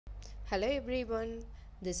Hello everyone,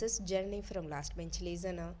 this is Jenny from Last Bench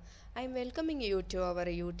Listener. I am welcoming you to our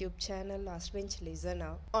YouTube channel Last Bench Listener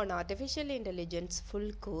on Artificial Intelligence Full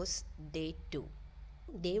Course Day 2.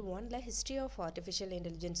 Day 1ல History of Artificial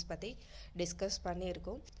Intelligence பற்றி discuss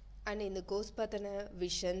பண்ணியிருக்கோம். And இந்த course பற்றின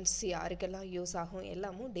visions யாருக்கெல்லாம் use ஆகும்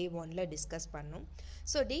எல்லாமும் Day 1ல discuss பண்ணோம்.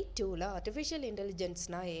 So Day 2ல artificial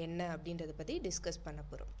இன்டெலிஜென்ஸ்னால் என்ன அப்படின்றத பற்றி டிஸ்கஸ் பண்ண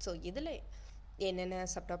போகிறோம். ஸோ இதில் என்னென்ன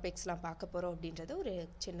சப்டாபிக்ஸ்லாம் பார்க்க போகிறோம் அப்படின்றத ஒரு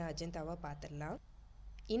சின்ன அஜெண்டாவாக பார்த்துடலாம்.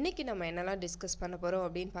 இன்றைக்கி நம்ம என்னெல்லாம் டிஸ்கஸ் பண்ண போகிறோம்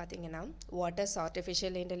அப்படின்னு பார்த்தீங்கன்னா, what is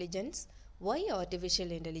artificial intelligence, Y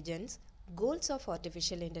artificial intelligence, goals of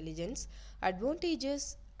artificial intelligence, advantages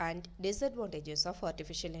and disadvantages of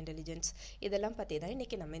artificial intelligence இதெல்லாம் பற்றி தான்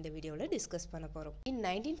இன்றைக்கி நம்ம இந்த வீடியோவில் டிஸ்கஸ் பண்ண போகிறோம். இன்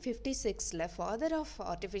 1956ல் father of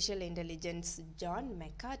artificial intelligence John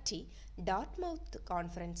மெக்கார்டி Dartmouth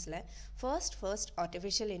கான்ஃபரன்ஸில் first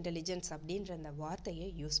artificial intelligence அப்படின்ற அந்த வார்த்தையை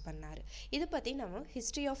யூஸ் பண்ணார். இதை பற்றி நம்ம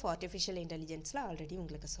ஹிஸ்ட்ரி ஆஃப் ஆர்டிஃபிஷியல் இன்டெலிஜென்ஸில் ஆல்ரெடி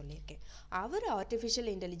உங்களுக்கு சொல்லியிருக்கேன். அவர்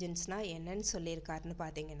ஆர்டிஃபிஷியல் இன்டெலிஜென்ஸ்னால் என்னன்னு சொல்லியிருக்காருன்னு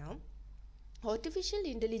பார்த்தீங்கன்னா, Artificial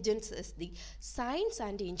intelligence is the science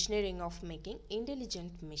and engineering of making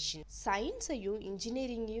intelligent machine. சயின்ஸையும்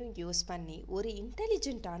இன்ஜினியரிங்கையும் use பண்ணி ஒரு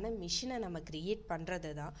இன்டெலிஜென்ட்டான மிஷினை நம்ம கிரியேட்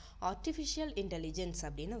பண்ணுறது தான் ஆர்டிஃபிஷியல் இன்டெலிஜென்ஸ்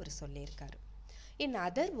அப்படின்னு அவர் சொல்லியிருக்காரு. In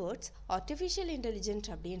other words, artificial intelligence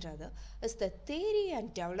அப்படின்றது is the theory and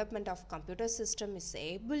development of computer system is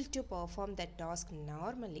able to perform the task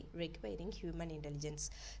normally requiring human intelligence,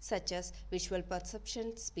 such as visual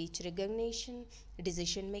perception, speech recognition,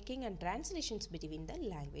 decision making and translations between the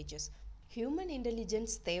languages. Human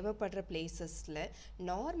intelligence தேவைப்படுற பிளேசஸில்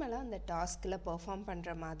நார்மலாக அந்த டாஸ்கில் perform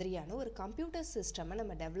பண்ணுற மாதிரியான ஒரு computer சிஸ்டமை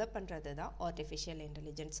நம்ம develop பண்ணுறது தான் artificial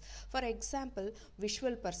intelligence. For example,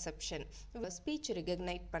 visual perception, speech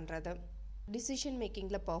ரெகக்னைட் பண்ணுறது, டிசிஷன்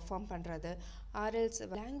மேக்கிங்கில் பெர்ஃபார்ம் பண்ணுறது, ஆர்எல்ஸ்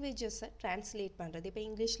லாங்குவேஜஸை ட்ரான்ஸ்லேட் பண்ணுறது. இப்போ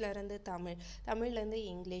இங்கிலீஷ்லேருந்து தமிழ்லேருந்து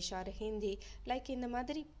இங்கிலீஷ் ஆர் ஹிந்தி லைக் இந்த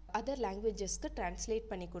மாதிரி அதர் லாங்குவேஜஸ்க்கு ட்ரான்ஸ்லேட்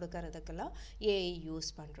பண்ணி கொடுக்கறதுக்கெல்லாம் ஏஐ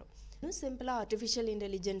யூஸ் பண்ணுறோம். இன்னும் சிம்பிளாக ஆர்டிஃபிஷியல்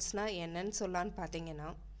இன்டெலிஜென்ஸ்னால் என்னன்னு சொல்லலான்னு பார்த்தீங்கன்னா,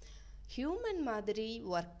 ஹியூமன் மாதிரி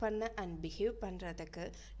ஒர்க் பண்ண அண்ட் பிஹேவ் பண்ணுறதுக்கு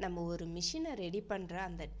நம்ம ஒரு மிஷினை ரெடி பண்ணுற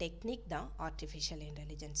அந்த டெக்னிக் தான் artificial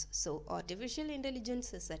intelligence. So artificial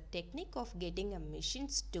intelligence is a technique of getting a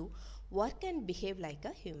machines to work and behave like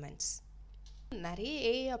a humans. நிறைய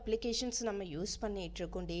ஏஐ அப்ளிகேஷன்ஸ் நம்ம யூஸ்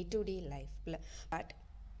பண்ணிகிட்ருக்கோம் டே டு டே லைஃப்பில். பட்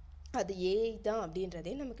அது ஏஐ தான்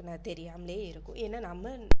அப்படின்றதே நமக்கு தெரியாமலே இருக்கும். ஏன்னா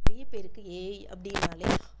நம்ம நிறைய பேருக்கு ஏஐ அப்படின்னாலே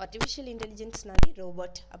ஆர்டிஃபிஷியல் இன்டெலிஜென்ஸ்னாலே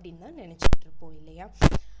ரோபோட் அப்படின்னு தான் நினச்சிட்டு இருப்போம் இல்லையா.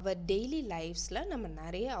 அவர் டெய்லி லைஃப்ஸில் நம்ம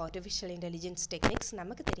நிறைய ஆர்டிஃபிஷியல் இன்டெலிஜென்ஸ் டெக்னிக்ஸ்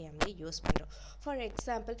நமக்கு தெரியாமலே யூஸ் பண்ணுறோம். ஃபார்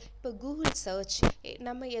எக்ஸாம்பிள், இப்போ கூகுள் சர்ச்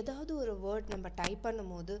நம்ம ஏதாவது ஒரு வேர்ட் நம்ம டைப்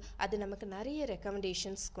பண்ணும் போது அது நமக்கு நிறைய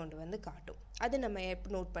ரெக்கமெண்டேஷன்ஸ் கொண்டு வந்து காட்டும். அது நம்ம எப்போ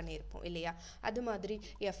நோட் பண்ணியிருப்போம் இல்லையா. அது மாதிரி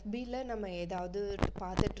எஃபியில் நம்ம ஏதாவது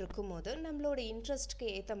பார்த்துட்டு இருக்கும் போது நம்மளோட இன்ட்ரெஸ்ட்க்கு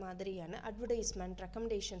ஏற்ற மாதிரியான அட்வர்டைஸ்மெண்ட்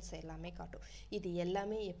ரெக்கமெண்டேஷன்ஸ் எல்லாமே காட்டும். இது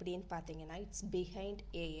எல்லாமே எப்படின்னு பார்த்தீங்கன்னா, இட்ஸ் பிஹைண்ட்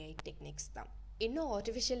ஏஐ டெக்னிக்ஸ் தான். இன்னும்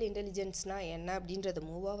ஆர்டிஃபிஷியல் இன்டெலிஜென்ஸ்னால் என்ன அப்படின்றது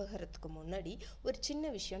மூவ் ஆகிறதுக்கு முன்னாடி ஒரு சின்ன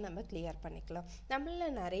விஷயம் நம்ம கிளியர் பண்ணிக்கலாம். நம்மள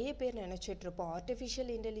நிறைய பேர் நினச்சிட்ருப்போம்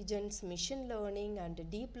artificial intelligence, machine learning and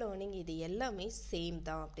deep learning இது எல்லாமே சேம்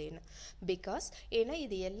தான் அப்படின்னு. பிகாஸ் ஏன்னா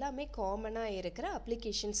இது எல்லாமே காமனாக இருக்கிற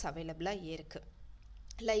அப்ளிகேஷன்ஸ் அவைலபிளாக இருக்குது.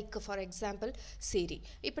 லைக் ஃபார் எக்ஸாம்பிள் சிரி.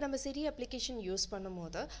 இப்போ நம்ம சிரி அப்ளிகேஷன் யூஸ்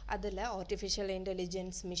பண்ணும்போது அதில் artificial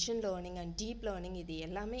intelligence, machine learning and deep learning இது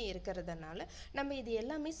எல்லாமே இருக்கிறதுனால நம்ம இது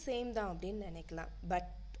எல்லாமே சேம் தான் அப்படின்னு நினைக்கலாம். பட்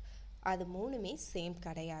அது மூணுமே சேம்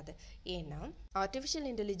கிடையாது. ஏன்னா ஆர்டிஃபிஷியல்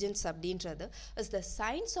இன்டெலிஜென்ஸ் அப்படின்றது is the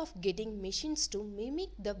science of getting machines to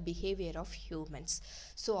mimic the behaviour of humans.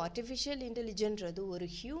 So artificial இன்டெலிஜென்றது ஒரு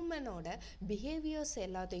ஹியூமனோட பிஹேவியர்ஸ்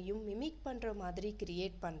எல்லாத்தையும் மிமிக் பண்ணுற மாதிரி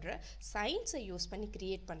கிரியேட் பண்ணுற சயின்ஸை யூஸ் பண்ணி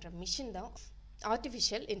கிரியேட் பண்ணுற மிஷின் தான்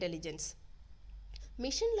ஆர்டிஃபிஷியல் இன்டெலிஜென்ஸ்.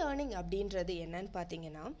 மிஷின் லேர்னிங் அப்படின்றது என்னன்னு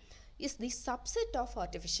பார்த்தீங்கன்னா, is the subset of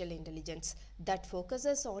artificial intelligence that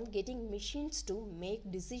focuses on getting machines to make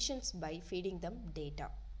decisions by feeding them data.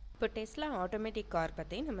 இப்போ டெஸ்லா ஆட்டோமேட்டிக் கார்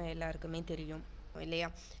பற்றி நம்ம எல்லாருக்குமே தெரியும் இல்லையா.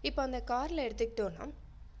 இப்போ அந்த காரில் எடுத்துக்கிட்டோன்னா,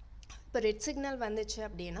 இப்போ ரெட் சிக்னல் வந்துச்சு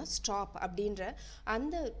அப்படின்னா ஸ்டாப் அப்படின்ற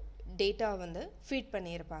அந்த டேட்டா வந்து ஃபீட்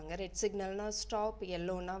பண்ணியிருப்பாங்க. Red சிக்னல்னால் stop,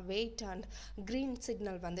 எல்லோனா wait and green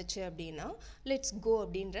signal வந்துச்சு அப்படின்னா லெட்ஸ் கோ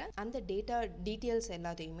அப்படின்ற அந்த டேட்டா டீட்டெயில்ஸ்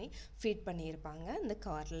எல்லாத்தையுமே ஃபீட் பண்ணியிருப்பாங்க அந்த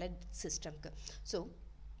காரில் சிஸ்டம்க்கு. ஸோ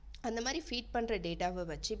அந்த மாதிரி ஃபீட் பண்ணுற டேட்டாவை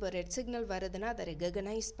வச்சு இப்போ ரெட் சிக்னல் வருதுன்னா அதை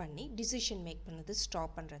ரெகனைஸ் பண்ணி டிசிஷன் மேக் பண்ணுது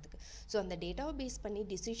ஸ்டாப் பண்ணுறதுக்கு. ஸோ அந்த டேட்டாவை பேஸ் பண்ணி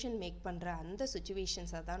டிசிஷன் மேக் பண்ணுற அந்த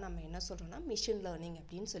சுச்சுவேஷன்ஸை தான் நம்ம என்ன சொல்கிறோம்னா மிஷின் லேர்னிங்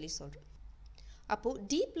அப்படின்னு சொல்கிறோம். அப்போது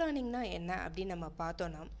டீப் லேர்னிங்னா என்ன அப்படின்னு நம்ம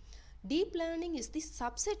பார்த்தோன்னா, deep learning is the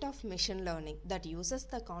subset of machine learning that uses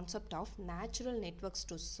the concept of natural networks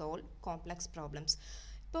to solve complex problems.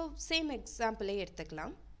 இப்போ சேம் எக்ஸாம்பிளே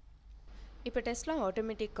எடுத்துக்கலாம். இப்போ டெஸ்லா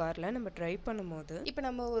ஆட்டோமேட்டிக் காரில் நம்ம ட்ரைவ் பண்ணும்போது இப்போ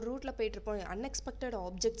நம்ம ஒரு ரூட்டில் போயிட்டுருப்போம், அன்எக்ஸ்பெக்டட்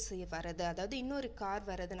ஆப்ஜெக்ட்ஸ் வரது, அதாவது இன்னொரு கார்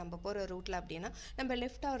வரது நம்ம போகிற ரூட்டில் அப்படின்னா நம்ம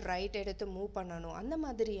லெஃப்ட் ஆர் ரைட் எடுத்து மூவ் பண்ணணும். அந்த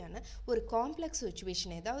மாதிரியான ஒரு காம்ப்ளெக்ஸ்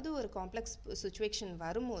சுச்சுவேஷன், ஏதாவது ஒரு காம்ப்ளெக்ஸ் சுச்சுவேஷன்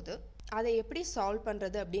வரும்போது அதை எப்படி சால்வ்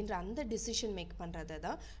பண்ணுறது அப்படின்ற அந்த டிசிஷன் மேக் பண்ணுறது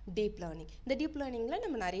தான் டீப் லேர்னிங். இந்த டீப் லேர்னிங்கில்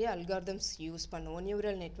நம்ம நிறைய அல்காரிதம்ஸ் யூஸ் பண்ணுவோம்,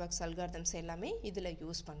 நியூரல் நெட்வொர்க்ஸ் அல்காரிதம்ஸ் எல்லாமே இதில்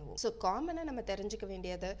யூஸ் பண்ணுவோம். ஸோ காமனாக நம்ம தெரிஞ்சுக்க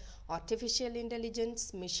வேண்டியது artificial intelligence,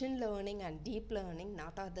 machine learning and deep learning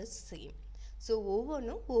not R the same. So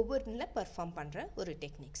ஒவ்வொன்றில் perform பண்ணுற ஒரு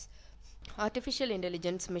techniques. Artificial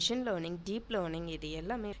intelligence, machine learning, deep learning இது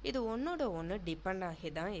எல்லாமே இது ஒன்றோட ஒன்று டிபெண்ட்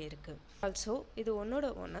ஆகி தான் இருக்குது. ஆல்சோ இது ஒன்றோட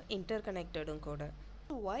ஒன்று இன்டர்கனெக்டடும் கூட.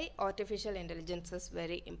 Why artificial intelligence is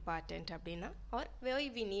very important அப்படின்னா, or why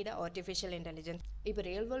we need artificial intelligence? இப்போ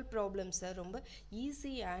ரியல் வேர்ல்ட் ப்ராப்ளம்ஸை ரொம்ப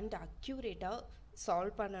ஈஸி அண்ட் அக்யூரேட்டாக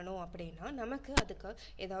சால்வ் பண்ணணும் அப்படின்னா நமக்கு அதுக்கு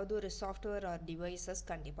ஏதாவது ஒரு சாஃப்ட்வேர் ஆர் டிவைசஸ்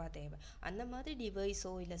கண்டிப்பாக தேவை. அந்த மாதிரி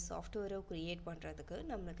டிவைஸோ இல்லை சாஃப்ட்வேரோ க்ரியேட் பண்ணுறதுக்கு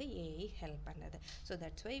நம்மளுக்கு ஏஐ ஹெல்ப் பண்ணுது. So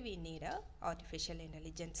that's why we need artificial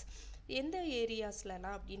intelligence. எந்த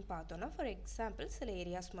ஏரியாஸ்லலாம் அப்படின்னு பார்த்தோன்னா, ஃபார் எக்ஸாம்பிள் சில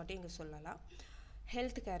ஏரியாஸ் மட்டும் இங்கே சொல்லலாம்.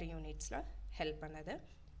 ஹெல்த் கேர் யூனிட்ஸில் ஹெல்ப் பண்ணுது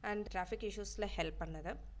அண்ட் டிராஃபிக் இஷ்யூஸில் ஹெல்ப்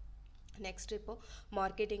பண்ணுது. நெக்ஸ்ட் இப்போது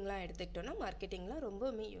மார்க்கெட்டிங்லாம் எடுத்துக்கிட்டோன்னா மார்க்கெட்டிங்லாம்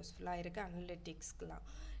ரொம்பவுமே யூஸ்ஃபுல்லாக இருக்குது, அனலிட்டிக்ஸ்க்கெலாம்.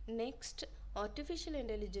 நெக்ஸ்ட் ஆர்டிஃபிஷியல்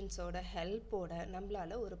இன்டெலிஜென்ஸோட ஹெல்ப்போட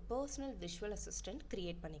நம்மளால் ஒரு பர்சனல் விஷுவல் அசிஸ்டண்ட்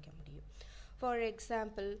க்ரியேட் பண்ணிக்க முடியும். For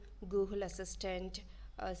example Google assistant,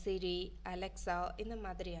 Siri, Alexa இந்த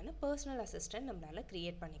மாதிரியான பர்சனல் அசிஸ்டண்ட் நம்மளால்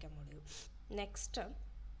க்ரியேட் பண்ணிக்க முடியும். நெக்ஸ்ட்டு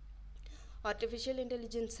ஆர்டிஃபிஷியல்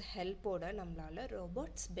இன்டெலிஜென்ஸ் ஹெல்ப்போட நம்மளால்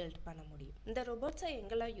ரோபோட்ஸ் பில்ட் பண்ண முடியும். இந்த ரோபோட்ஸை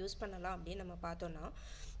எங்கெல்லாம் யூஸ் பண்ணலாம் அப்படின்னு நம்ம பார்த்தோன்னா,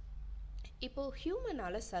 இப்போது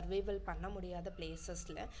ஹியூமனால் சர்வைவல் பண்ண முடியாத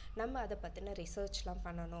பிளேசஸில் நம்ம அதை பற்றின ரிசர்ச்லாம்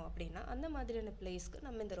பண்ணணும் அப்படின்னா அந்த மாதிரியான பிளேஸ்க்கு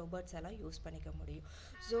நம்ம இந்த ரோபோட்ஸ் எல்லாம் யூஸ் பண்ணிக்க முடியும்.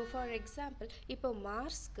 ஸோ ஃபார் எக்ஸாம்பிள் இப்போ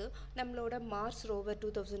மார்ஸ்க்கு நம்மளோட மார்ஸ் ரோவர்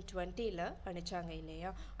 2020 அனுப்பிச்சாங்க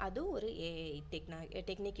இல்லையா, அதுவும் ஒரு ஏஐ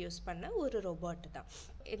டெக்னிக் யூஸ் பண்ண ஒரு ரோபோட் தான்.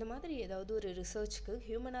 இந்த மாதிரி ஏதாவது ஒரு ரிசர்ச்க்கு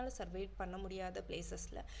ஹியூமனால் சர்வை பண்ண முடியாத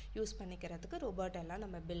பிளேசஸில் யூஸ் பண்ணிக்கிறதுக்கு ரோபோட் எல்லாம்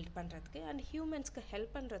நம்ம பில்ட் பண்ணுறதுக்கு அண்ட் ஹியூமன்ஸ்க்கு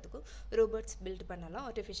ஹெல்ப் பண்ணுறதுக்கும் ரோபோட்ஸ் பில்ட் பண்ணலாம்.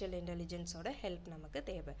 ஆர்டிஃபிஷியல் இன்டெலிஜென்ஸோட ஹெல்ப் நமக்கு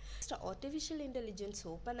தேவை. Artificial intelligence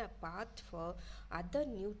open a path for other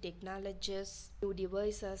new technologies, new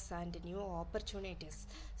devices and new opportunities.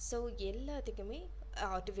 So எல்லாத்துக்குமே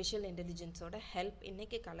ஆர்டிஃபிஷியல் இன்டெலிஜென்ஸோட ஹெல்ப்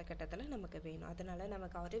இன்றைக்கி காலகட்டத்தில் நமக்கு வேணும். அதனால்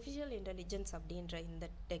நமக்கு ஆர்டிஃபிஷியல் இன்டெலிஜென்ஸ் அப்படின்ற இந்த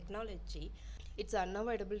technology it's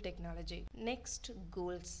unavoidable technology. Next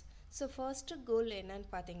goals. So first goal என்னன்னு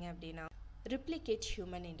பார்த்தீங்க அப்படின்னா, ரிப்ளிகேட்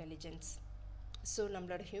ஹியூமன் இன்டெலிஜென்ஸ். ஸோ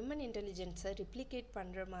நம்மளோட ஹியூமன் இன்டெலிஜென்ஸை ரிப்ளிகேட்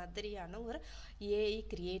பண்ணுற மாதிரியான ஒரு ஏஐ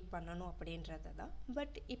க்ரியேட் பண்ணணும் அப்படின்றது தான்.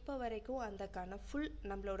 பட் இப்போ வரைக்கும் அந்தக்கான ஃபுல்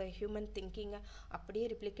நம்மளோட ஹியூமன் திங்கிங்கை அப்படியே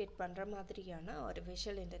ரிப்ளிகேட் பண்ணுற மாதிரியான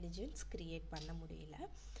ஆர்டிஃபிஷியல் இன்டெலிஜென்ஸ் க்ரியேட் பண்ண முடியல.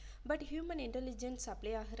 பட் ஹியூமன் இன்டெலிஜென்ஸ்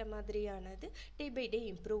அப்ளை ஆகிற மாதிரியானது டே பை டே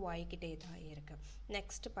இம்ப்ரூவ் ஆகிக்கிட்டே தான் இருக்குது.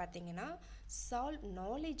 நெக்ஸ்ட் பார்த்தீங்கன்னா solve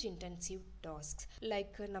knowledge intensive tasks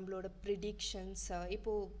like நம்மளோட ப்ரிடிக்ஷன்ஸ்,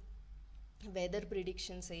 இப்போது வெதர்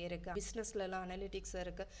ப்ரிடிக்ஷன்ஸ் இருக்குது, பிஸ்னஸ்லலாம் அனலிட்டிக்ஸ்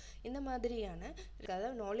இருக்குது. இந்த மாதிரியான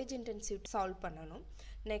அதாவது நாலேஜ் இன்டென்சிவ் சால்வ் பண்ணணும்.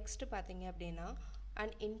 நெக்ஸ்ட் பார்த்தீங்க அப்படின்னா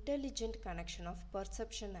and intelligent connection of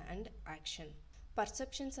perception and action.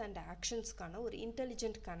 Perceptions and ஆக்ஷன்ஸ்க்கான ஒரு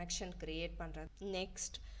இன்டெலிஜென்ட் கனெக்ஷன் க்ரியேட் பண்ணுறது.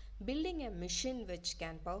 Next building a machine which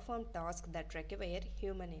can perform tasks that require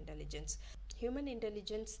human intelligence. Human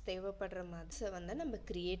intelligence தேவைப்படுற மாதிரி நம்ம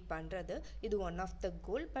க்ரியேட் பண்ணுறது இது one of the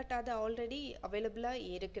goal. But அது already அவைலபிளாக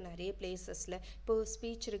இருக்குது நிறைய பிளேசஸில். இப்போது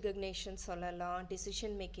ஸ்பீச் ரெகக்னேஷன் சொல்லலாம்,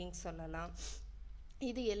 டிசிஷன் மேக்கிங் சொல்லலாம்.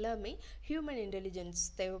 இது எல்லாமே ஹியூமன் இன்டெலிஜென்ஸ்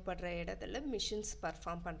தேவைப்படுற இடத்துல மிஷின்ஸ்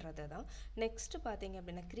பர்ஃபார்ம் பண்ணுறது தான். நெக்ஸ்ட் பார்த்தீங்க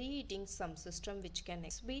அப்படின்னா creating some system which can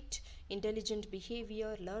எக்ஸ்பீட் intelligent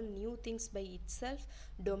behaviour, learn new things by it self,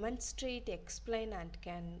 demonstrate, explain and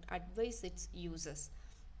can advice it's users.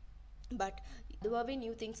 But இதுவாகவே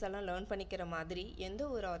new things எல்லாம் லேர்ன் பண்ணிக்கிற மாதிரி எந்த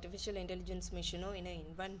ஒரு ஆர்டிஃபிஷியல் இன்டெலிஜென்ஸ் மிஷினும் இன்னும்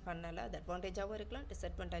இன்வென்ட் பண்ணலை. அது அட்வான்டேஜாகவும் இருக்கலாம்,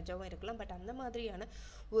 டிஸ்அட்வான்டேஜாகவும் இருக்கலாம். பட் அந்த மாதிரியான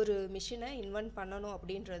ஒரு மிஷினை இன்வென்ட் பண்ணணும்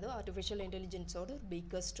அப்படின்றது ஆர்டிஃபிஷியல் இன்டெலிஜென்ஸோட ஒரு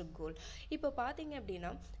பிக்கஸ்ட் கோல். இப்போ பார்த்தீங்க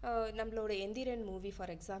அப்படின்னா நம்மளோட எந்திரன் மூவி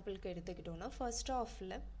ஃபார் எக்ஸாம்பிளுக்கு எடுத்துக்கிட்டோன்னா ஃபர்ஸ்ட்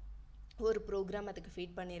ஆஃபில் ஒரு ப்ரோக்ராம் அதுக்கு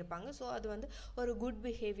ஃபீட் பண்ணியிருப்பாங்க. ஸோ அது ஒரு குட்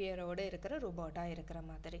பிஹேவியரோடு இருக்கிற ரோபோட்டாக இருக்கிற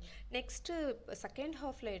மாதிரி. நெக்ஸ்ட்டு செகண்ட்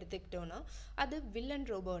ஹாஃபில் எடுத்துக்கிட்டோன்னா அது வில்லன்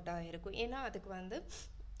ரோபோட்டாக இருக்கும். ஏன்னா அதுக்கு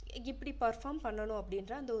இப்படி பர்ஃபார்ம் பண்ணணும்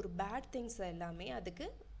அப்படின்ற அந்த ஒரு பேட் திங்ஸ் எல்லாமே அதுக்கு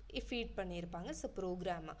ஃபீட் பண்ணியிருப்பாங்க. ஸோ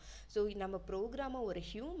ப்ரோக்ராமாக நம்ம ப்ரோக்ராமை ஒரு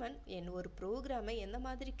ஹியூமன் ஒரு ப்ரோக்ராமை எந்த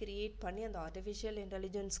மாதிரி க்ரியேட் பண்ணி அந்த ஆர்டிஃபிஷியல்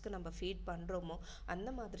இன்டெலிஜென்ஸ்க்கு நம்ம ஃபீட் பண்ணுறோமோ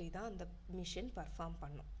அந்த மாதிரி தான் அந்த மிஷின் பர்ஃபார்ம்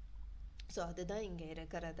பண்ணும். ஸோ அதுதான் இங்கே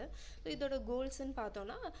இருக்கிறது. ஸோ இதோட கோல்ஸ்ன்னு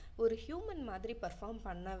பார்த்தோன்னா ஒரு ஹியூமன் மாதிரி பர்ஃபார்ம்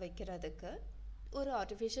பண்ண வைக்கிறதுக்கு ஒரு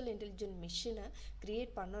ஆர்டிஃபிஷியல் இன்டெலிஜென்ட் மிஷினை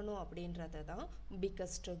க்ரியேட் பண்ணணும் அப்படின்றது தான்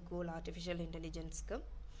பிக்கஸ்ட் கோல் ஆர்டிஃபிஷியல் இன்டெலிஜென்ஸ்க்கு.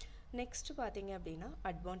 நெக்ஸ்ட் பார்த்தீங்க அப்படின்னா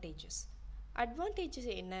அட்வான்டேஜஸ்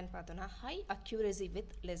என்னன்னு பார்த்தோன்னா high accuracy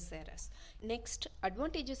with less errors. Next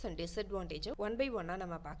advantages and டிஸ்அட்வான்டேஜை one by ஒன்னாக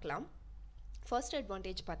நம்ம பார்க்கலாம். ஃபர்ஸ்ட்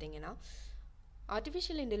அட்வான்டேஜ் பார்த்தீங்கன்னா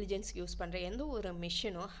ஆர்டிஃபிஷியல் இன்டெலிஜென்ஸ் யூஸ் பண்ணுற எந்த ஒரு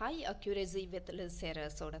மிஷினும் ஹை அக்யூரசி வித் லெஸ்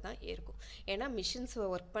எரர்ஸோடு தான் இருக்கும். ஏன்னா மிஷின்ஸ்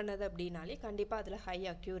ஒர்க் பண்ணது அப்படின்னாலே கண்டிப்பாக அதில் ஹை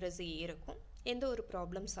அக்யூரசி இருக்கும். எந்த ஒரு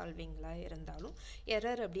ப்ராப்ளம் சால்விங்கில் இருந்தாலும்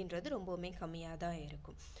எரர் அப்படின்றது ரொம்பவுமே கம்மியாக தான்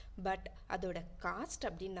இருக்கும். பட் அதோட காஸ்ட்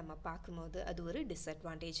அப்படின்னு நம்ம பார்க்கும்போது அது ஒரு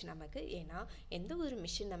டிஸ்அட்வான்டேஜ் நமக்கு. ஏன்னா எந்த ஒரு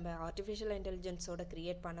மிஷின் நம்ம ஆர்டிஃபிஷியல் இன்டெலிஜென்ஸோட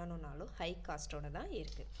க்ரியேட் பண்ணணுன்னாலும் ஹை காஸ்ட்டோட தான்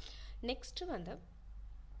இருக்குது. நெக்ஸ்ட்டு வந்து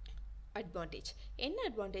அட்வான்டேஜ் என்ன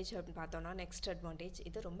அட்வான்டேஜ் அப்படின்னு பார்த்தோன்னா நெக்ஸ்ட் அட்வான்டேஜ்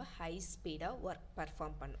இது ரொம்ப ஹை ஸ்பீடாக ஒர்க்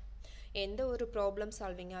பர்ஃபார்ம் பண்ணும். எந்த ஒரு ப்ராப்ளம்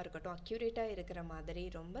சால்விங்காக இருக்கட்டும் அக்யூரேட்டாக இருக்கிற மாதிரி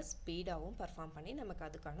ரொம்ப ஸ்பீடாகவும் பர்ஃபார்ம் பண்ணி நமக்கு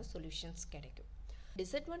அதுக்கான சொல்யூஷன்ஸ் கிடைக்கும்.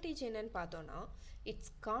 டிஸ்அட்வான்டேஜ் என்னன்னு பார்த்தோன்னா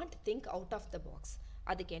it's Gantt think out of the box.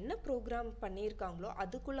 அதுக்கு என்ன ப்ரோக்ராம் பண்ணியிருக்காங்களோ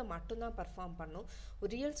அதுக்குள்ளே மட்டும்தான் பர்ஃபார்ம் பண்ணும்.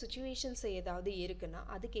 ரியல் சுச்சுவேஷன்ஸ் ஏதாவது இருக்குன்னா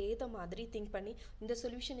அதுக்கு ஏற்ற மாதிரி திங்க் பண்ணி இந்த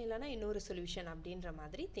சொல்யூஷன் இல்லைன்னா இன்னொரு சொல்யூஷன் அப்படின்ற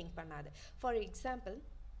மாதிரி திங்க் பண்ணாது. ஃபார் எக்ஸாம்பிள்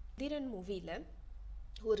தீரன் மூவியில்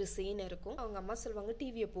ஒரு சீன் இருக்கும். அவங்க அம்மா சொல்லுவாங்க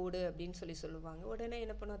டிவியை போடு அப்படின்னு சொல்லுவாங்க. உடனே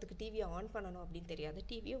என்ன பண்ணும், அதுக்கு டிவியை ஆன் பண்ணணும் அப்படின்னு தெரியாது,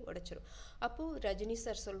 டிவியை உடைச்சிரும். அப்போது ரஜினி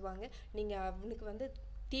சார் சொல்லுவாங்க, நீங்கள் அவனுக்கு வந்து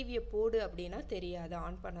டிவியை போடு அப்படின்னா தெரியாது,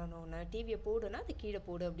 ஆன் பண்ணணும்னா டிவியை போடுனா அது கீழே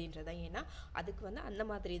போடு அப்படின்றதான். ஏன்னா அதுக்கு வந்து அந்த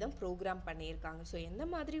மாதிரி தான் ப்ரோக்ராம் பண்ணியிருக்காங்க. ஸோ எந்த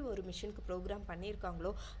மாதிரி ஒரு மிஷினுக்கு ப்ரோக்ராம்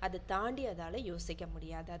பண்ணியிருக்காங்களோ அதை தாண்டி அதால் யோசிக்க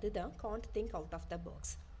முடியாது. அதுதான் Gantt think out of the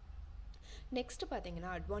box. Next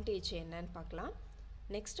பார்த்தீங்கன்னா அட்வான்டேஜ் என்னன்னு பார்க்கலாம்.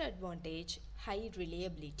 Next advantage high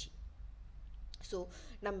reliability. So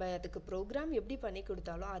நம்ம அதுக்கு ப்ரோக்ராம் எப்படி பண்ணி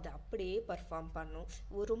கொடுத்தாலும் அது அப்படியே பர்ஃபார்ம் பண்ணும்.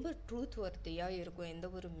 ரொம்ப ட்ரூத் வர்த்தியாக இருக்கும் எந்த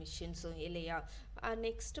ஒரு மிஷின்ஸும் இல்லையா.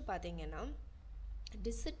 நெக்ஸ்ட்டு பார்த்தீங்கன்னா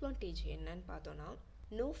டிஸ்அட்வான்டேஜ் என்னன்னு பார்த்தோன்னா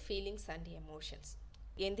no feelings and emotions.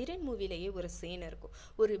 Enthiran மூவிலேயே ஒரு சீன் இருக்கும்.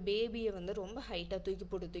 ஒரு பேபியை வந்து ரொம்ப ஹைட்டாக தூக்கி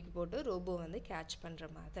போட்டு ரோபோ வந்து கேட்ச் பண்ணுற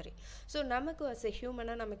மாதிரி. ஸோ நமக்கு அஸ் எ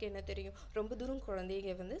ஹியூமனாக நமக்கு என்ன தெரியும், ரொம்ப தூரம்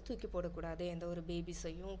குழந்தைங்க வந்து தூக்கி போடக்கூடாது எந்த ஒரு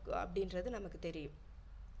பேபிஸையும் அப்படின்றது நமக்கு தெரியும்.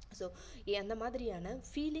 ஸோ அந்த மாதிரியான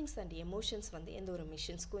ஃபீலிங்ஸ் அண்ட் எமோஷன்ஸ் வந்து எந்த ஒரு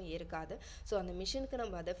மிஷின்ஸ்க்கும் இருக்காது. ஸோ அந்த மிஷினுக்கு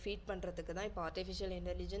நம்ம அதை ஃபீட் பண்ணுறதுக்கு தான் இப்போ ஆர்டிஃபிஷியல்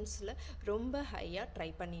இன்டெலிஜென்ஸில் ரொம்ப ஹையாக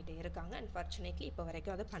ட்ரை பண்ணிகிட்டே இருக்காங்க. அன்ஃபார்ச்சுனேட்லி இப்போ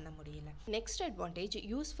வரைக்கும் அதை பண்ண முடியல. Next advantage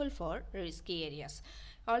useful for risky areas.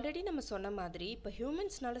 Already நம்ம சொன்ன மாதிரி இப்போ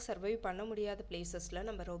ஹியூமன்ஸ்னால சர்வைவ் பண்ண முடியாத பிளேசஸில்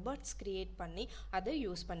நம்ம ரோபோட்ஸ் க்ரியேட் பண்ணி அதை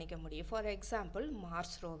யூஸ் பண்ணிக்க முடியும். ஃபார் எக்ஸாம்பிள்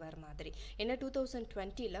மார்ஸ் ரோவர் மாதிரி. ஏன்னா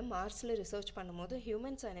 2020 மார்ஸில் ரிசர்ச் பண்ணும்போது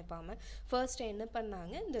ஹியூமன்ஸ் அனுப்பாமல் ஃபர்ஸ்ட் என்ன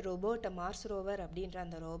பண்ணாங்க, இந்த ரோபோட்டை மார்ஸ் ரோவர் அப்படின்ற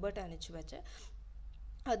அந்த ரோபோட்டை அனுப்பிச்சி வச்சு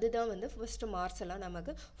அதுதான் வந்து ஃபஸ்ட்டு மார்ஸ் எல்லாம்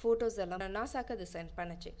நமக்கு ஃபோட்டோஸ் எல்லாம் நாசாக்கு அது சென்ட்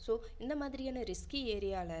பண்ணுச்சு. ஸோ இந்த மாதிரியான ரிஸ்கி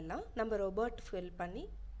ஏரியாலெல்லாம் நம்ம ரோபோட் ஃபில் பண்ணி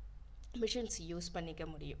மிஷின்ஸ் யூஸ் பண்ணிக்க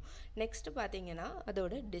முடியும். நெக்ஸ்ட்டு பார்த்தீங்கன்னா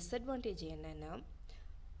அதோட டிஸ்அட்வான்டேஜ் என்னென்னா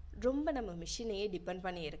ரொம்ப நம்ம மிஷினையே டிபெண்ட்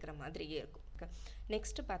பண்ணி இருக்கிற மாதிரியே இருக்கும்.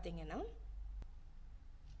 நெக்ஸ்ட்டு பார்த்தீங்கன்னா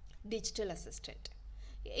டிஜிட்டல் அசிஸ்டண்ட்.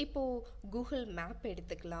 இப்போது கூகுள் மேப்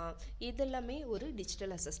எடுத்துக்கலாம். இதெல்லாமே ஒரு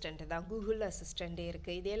டிஜிட்டல் அசிஸ்டண்ட் தான். கூகுள் அசிஸ்டண்ட்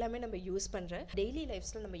இருக்குது. இது எல்லாமே நம்ம யூஸ் பண்ணுற டெய்லி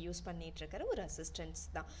லைஃப்ஸில் நம்ம யூஸ் பண்ணிகிட்டு இருக்கிற ஒரு அசிஸ்டன்ட்ஸ்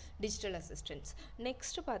தான் டிஜிட்டல் அசிஸ்டன்ட்ஸ்.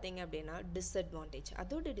 நெக்ஸ்ட்டு பார்த்தீங்க அப்படின்னா டிஸ்அட்வான்டேஜ்.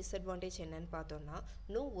 அதோட டிஸ்அட்வான்டேஜ் என்னன்னு பார்த்தோம்னா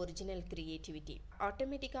நோ ஒரிஜினல் க்ரியேட்டிவிட்டி.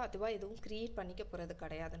 ஆட்டோமேட்டிக்காக அதுவாக எதுவும் க்ரியேட் பண்ணிக்க போகிறது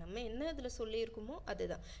கிடையாது. நம்ம என்ன இதில் சொல்லியிருக்கோமோ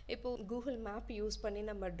அதுதான். இப்போது கூகுள் மேப் யூஸ் பண்ணி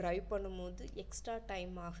நம்ம ட்ரைவ் பண்ணும்போது எக்ஸ்ட்ரா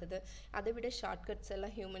டைம் ஆகுது. அதை விட ஷார்ட்கட்ஸ்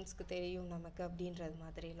எல்லாம் ஹியூமன்ஸ்க்கு தெரியும் நமக்கு அப்படின்றது மாதிரிலாம்.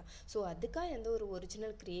 ஸோ அதுக்காக எந்த ஒரு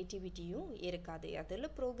ஒரிஜினல் க்ரியேட்டிவிட்டியும் இருக்காது. அதில்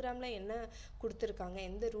ப்ரோக்ராமில் என்ன கொடுத்துருக்காங்க,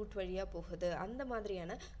 எந்த ரூட் வழியாக போகுது, அந்த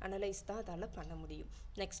மாதிரியான அனலைஸ் தான் அதால் பண்ண முடியும்.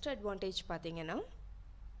 நெக்ஸ்ட் அட்வான்டேஜ் பார்த்தீங்கன்னா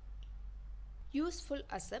useful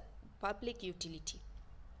as a public utility.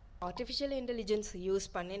 Artificial intelligence use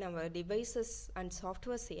பண்ணி நம்ம டிவைசஸ் அண்ட்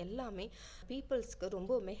சாஃப்ட்வேர்ஸ் எல்லாமே பீப்புள்ஸ்க்கு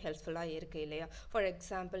ரொம்பவுமே ஹெல்ப்ஃபுல்லாக இருக்குது இல்லையா. For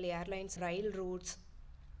example airlines, rail roots,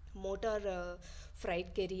 motor fried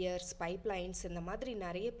careers, pipelines, இந்த மாதிரி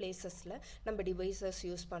நிறைய பிளேசஸில் நம்ம டிவைசஸ்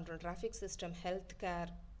யூஸ் பண்ணுறோம். டிராஃபிக் சிஸ்டம், ஹெல்த்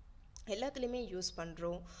கேர் எல்லாத்துலேயுமே யூஸ்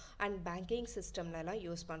பண்ணுறோம். அண்ட் பேங்கிங் சிஸ்டம்லலாம்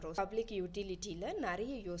யூஸ் பண்ணுறோம். பப்ளிக் யூட்டிலிட்டியில்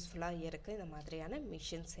நிறைய யூஸ்ஃபுல்லாக இருக்குது இந்த மாதிரியான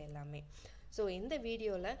மிஷின்ஸ் எல்லாமே. ஸோ இந்த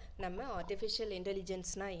வீடியோவில் நம்ம ஆர்டிஃபிஷியல்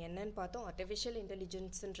இன்டெலிஜென்ஸ்னால் என்னன்னு பார்த்தோம். ஆர்டிஃபிஷியல்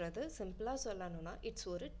இன்டெலிஜென்ஸுன்றது சிம்பிளாக சொல்லணும்னா இட்ஸ்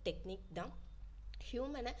ஒரு டெக்னிக் தான்.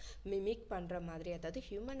 ஹியூமனை மிமிக் பண்ணுற மாதிரி, அதாவது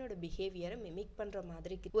ஹியூமனோட பிஹேவியரை மிமிக் பண்ணுற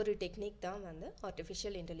மாதிரி ஒரு டெக்னிக் தான் வந்து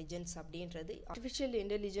ஆர்டிஃபிஷியல் இன்டெலிஜென்ஸ் அப்படின்றது. Artificial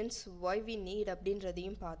intelligence Y we need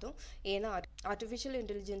அப்படின்றதையும் பார்த்தோம். ஏன்னா ஆர்டிஃபிஷியல்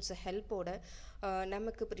இன்டெலிஜென்ஸ் ஹெல்ப்போட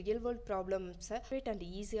நமக்கு இப்போ ரியல் வேர்ல்ட் ப்ராப்ளம்ஸை அண்ட்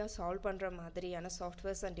ஈஸியாக சால்வ் பண்ணுற மாதிரியான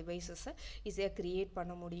சாஃப்ட்வேர்ஸ் அண்ட் டிவைசஸை ஈஸியாக க்ரியேட்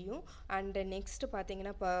பண்ண முடியும். அண்ட் நெக்ஸ்ட்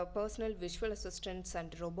பார்த்தீங்கன்னா personal visual assistants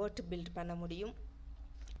and robot build பண்ண முடியும்.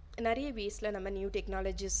 நிறைய வேஸில் நம்ம நியூ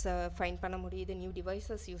டெக்னாலஜிஸ் ஃபைண்ட் பண்ண முடியுது, நியூ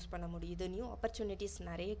டிவைசஸ் யூஸ் பண்ண முடியுது, நியூ ஆப்பர்ச்சுனிட்டிஸ்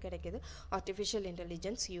நிறைய கிடைக்குது ஆர்டிஃபிஷியல்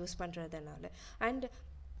இன்டெலிஜென்ஸ் யூஸ் பண்ணுறதுனால. And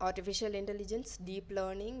artificial intelligence, deep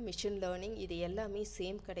learning, machine learning இது எல்லாமே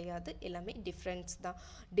சேம் கிடையாது, எல்லாமே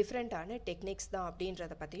டிஃப்ரெண்ட்டான டெக்னிக்ஸ் தான்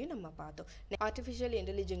அப்படின்றத பற்றியும் நம்ம பார்த்தோம். ஆர்டிஃபிஷியல்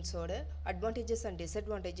இன்டெலிஜென்ஸோட அட்வான்டேஜஸ் அண்ட்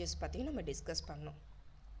டிஸ்அட்வான்டேஜஸ் பற்றியும் நம்ம டிஸ்கஸ் பண்ணோம்.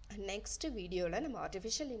 நெக்ஸ்ட் வீடியோவில் நம்ம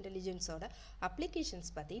ஆர்டிஃபிஷியல் இன்டெலிஜென்ஸோட அப்ளிகேஷன்ஸ்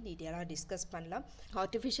பற்றி டீட்டெயிலாக டிஸ்கஸ் பண்ணலாம்.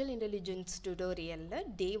 Artificial intelligence டியூட்டோரியலில்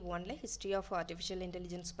day 1 history of artificial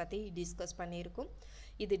intelligence பற்றி டிஸ்கஸ் பண்ணியிருக்கோம்.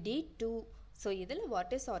 இது டே 2. ஸோ இதில்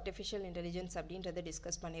வாட் இஸ் ஆர்டிஃபிஷியல் இன்டெலிஜென்ஸ் அப்படின்றத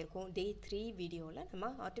டிஸ்கஸ் பண்ணியிருக்கோம். டே 3 வீடியோவில் நம்ம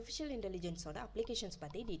ஆர்டிஃபிஷியல் இன்டெலிஜென்ஸோட அப்ளிகேஷன்ஸ்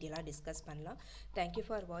பற்றி டீட்டெயிலாக டிஸ்கஸ் பண்ணலாம். தேங்க்யூ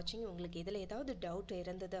ஃபார் வாட்சிங். உங்களுக்கு இதில் ஏதாவது டவுட்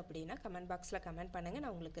இருந்தது அப்படின்னா கமெண்ட் பாக்ஸில் கமெண்ட் பண்ணுங்கள்,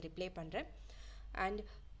 நான் உங்களுக்கு ரிப்ளை பண்ணுறேன். அண்ட்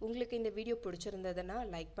உங்களுக்கு இந்த வீடியோ பிடிச்சிருந்ததுன்னா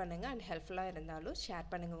லைக் பண்ணுங்கள், அண்ட் ஹெல்ப்ஃபுல்லாக இருந்தாலும் ஷேர்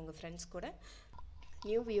பண்ணுங்கள் உங்கள் ஃப்ரெண்ட்ஸ் கூட.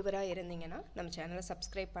 நியூ வியூவராக இருந்தீங்கன்னா நம்ம சேனலை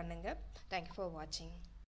சப்ஸ்கிரைப் பண்ணுங்கள். தேங்க்யூ ஃபார் வாட்சிங்.